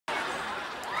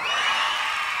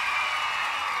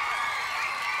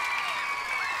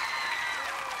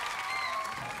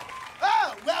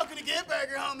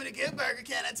home in a good burger.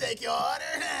 Can I take your order?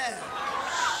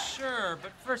 Sure,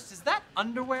 but first, is that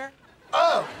underwear?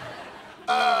 Oh,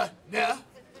 no.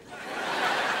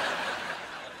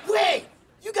 Wait,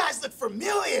 you guys look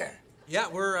familiar. Yeah,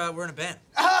 we're in a band.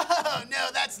 Oh, no,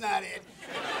 that's not it.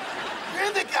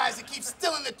 You're the guys that keep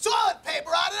stealing the toilet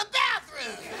paper out of the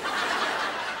bathroom.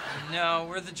 No,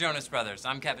 we're the Jonas Brothers.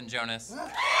 I'm Kevin Jonas.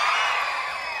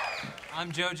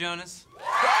 I'm Joe Jonas.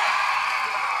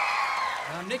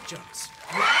 I'm Nick Jonas.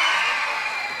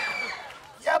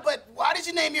 Yeah, but why did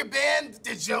you name your band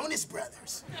the Jonas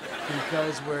Brothers?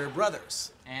 Because we're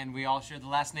brothers. And we all share the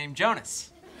last name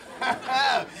Jonas.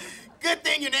 Good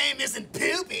thing your name isn't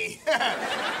Poopy.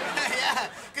 Yeah,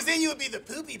 because then you would be the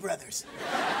Poopy Brothers.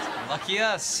 Lucky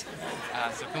us.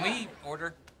 So can we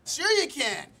order? Sure you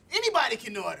can. Anybody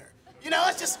can order. You know,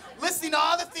 it's just listing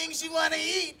all the things you want to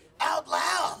eat out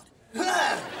loud.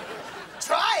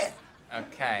 Try it.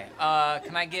 Okay.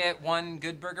 Can I get one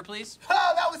good burger, please?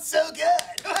 Oh, that was so good.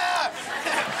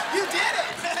 You did it.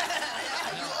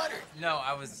 Yeah, you ordered. No,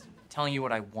 I was telling you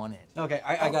what I wanted. Okay,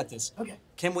 I got this. Okay.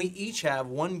 Can we each have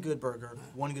one good burger,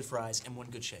 one good fries, and one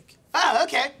good shake? Oh,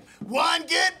 okay. One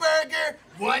good burger,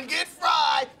 one good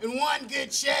fry, and one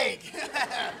good shake.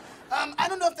 I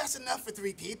don't know if that's enough for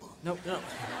 3 people. No.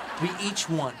 We each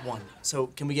want one. So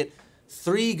can we get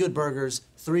 3 good burgers,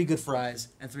 3 good fries,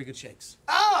 and 3 good shakes?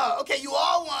 Oh, okay, you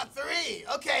all want 3.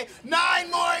 Okay, 9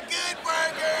 more good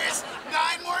burgers,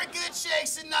 9 more good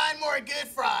shakes, and 9 more good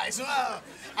fries. Oh,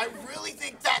 I really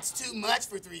think that's too much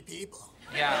for 3 people.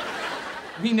 Yeah,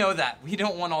 we know that. We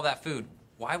don't want all that food.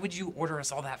 Why would you order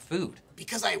us all that food?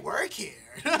 Because I work here.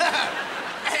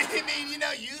 I mean, you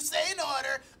know, you say an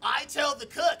order, I tell the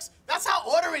cooks. That's how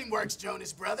ordering works,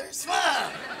 Jonas Brothers.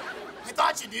 I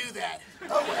thought you knew that.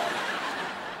 Oh,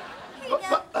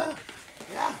 well.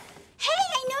 Yeah. Hey,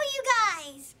 I know you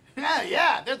guys.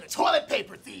 Yeah, they're the toilet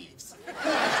paper thieves.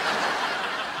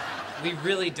 We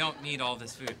really don't need all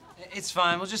this food. It's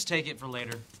fine, we'll just take it for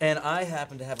later. And I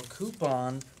happen to have a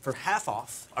coupon for half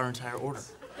off our entire order.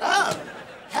 Oh,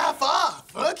 half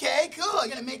off. Okay, cool. I'm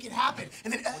gonna make it happen.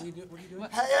 And then, What are you doing?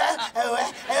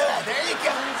 there you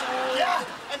go. Yeah,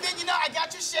 and then, you know, I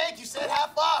got your shake. You said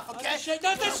half off, okay?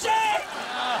 Not the shake!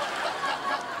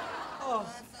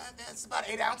 That's about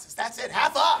 8 ounces. That's it,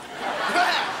 half off.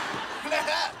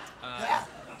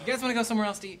 You guys want to go somewhere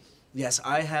else to eat? Yes,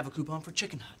 I have a coupon for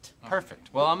Chicken Hut.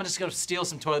 Perfect. Well, I'm gonna just go steal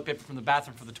some toilet paper from the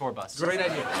bathroom for the tour bus. Great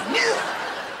idea.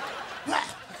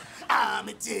 I'm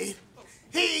a dude.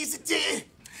 He's a dude.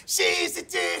 She's a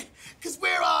dude. Cause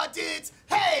we're all dudes.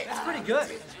 Hey! That's pretty good.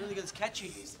 It's really good. It's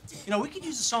catchy. You know, we could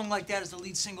use a song like that as the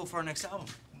lead single for our next album.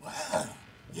 Wow.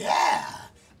 Yeah.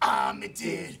 I'm a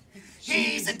dude.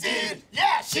 He's a dude.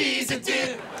 Yeah, she's a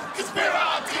dude. Cause we're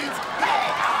all dudes.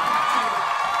 Hey! I'm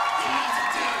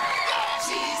a dude.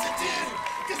 He's a dude. Yeah, she's a dude.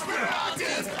 Cause we're all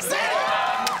dudes. Say it!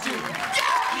 I'm a dude.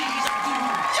 Yeah, he's a dude.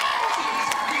 Yeah, she's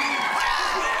a dude.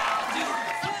 We're all dudes.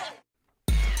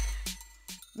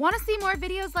 Want to see more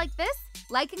videos like this?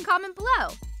 Like and comment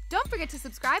below. Don't forget to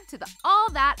subscribe to the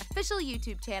All That official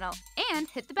YouTube channel and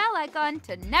hit the bell icon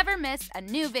to never miss a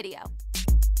new video.